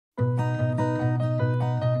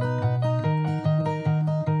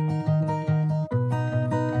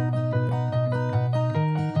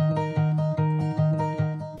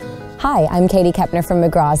Hi, I'm Katie Kepner from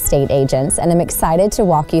McGrath Estate Agents, and I'm excited to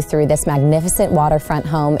walk you through this magnificent waterfront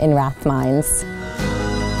home in Rathmines.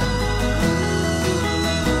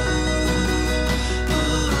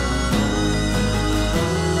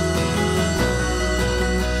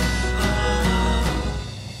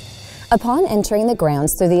 Upon entering the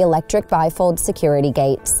grounds through the electric bifold security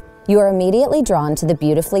gates, you are immediately drawn to the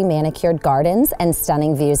beautifully manicured gardens and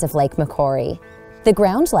stunning views of Lake Macquarie. The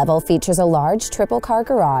ground level features a large triple-car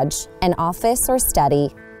garage, an office or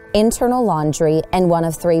study, internal laundry, and one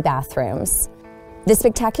of 3 bathrooms. The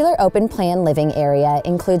spectacular open-plan living area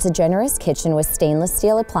includes a generous kitchen with stainless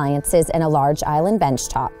steel appliances and a large island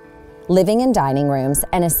benchtop, living and dining rooms,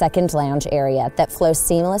 and a second lounge area that flows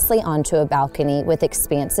seamlessly onto a balcony with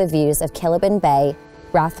expansive views of Killabin Bay,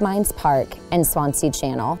 Rathmines Park, and Swansea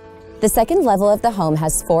Channel. The second level of the home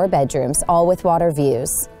has 4 bedrooms, all with water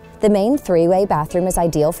views. The main 3-way bathroom is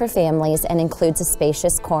ideal for families and includes a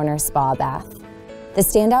spacious corner spa bath. The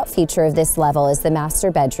standout feature of this level is the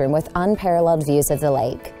master bedroom with unparalleled views of the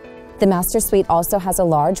lake. The master suite also has a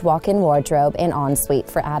large walk-in wardrobe and ensuite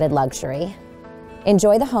for added luxury.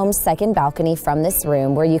 Enjoy the home's second balcony from this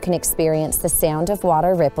room, where you can experience the sound of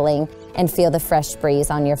water rippling and feel the fresh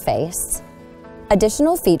breeze on your face.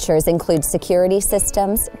 Additional features include security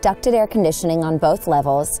systems, ducted air conditioning on both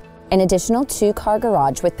levels, an additional 2-car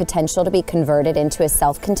garage with potential to be converted into a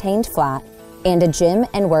self-contained flat, and a gym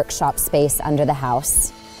and workshop space under the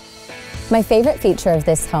house. My favorite feature of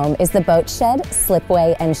this home is the boat shed,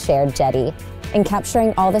 slipway, and shared jetty. In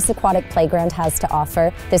capturing all this aquatic playground has to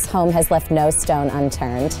offer, this home has left no stone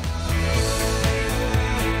unturned.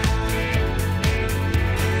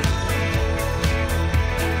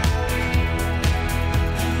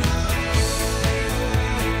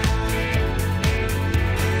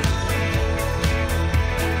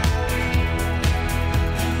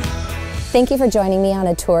 Thank you for joining me on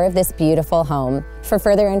a tour of this beautiful home. For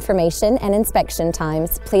further information and inspection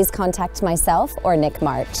times, please contact myself or Nick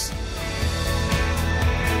March.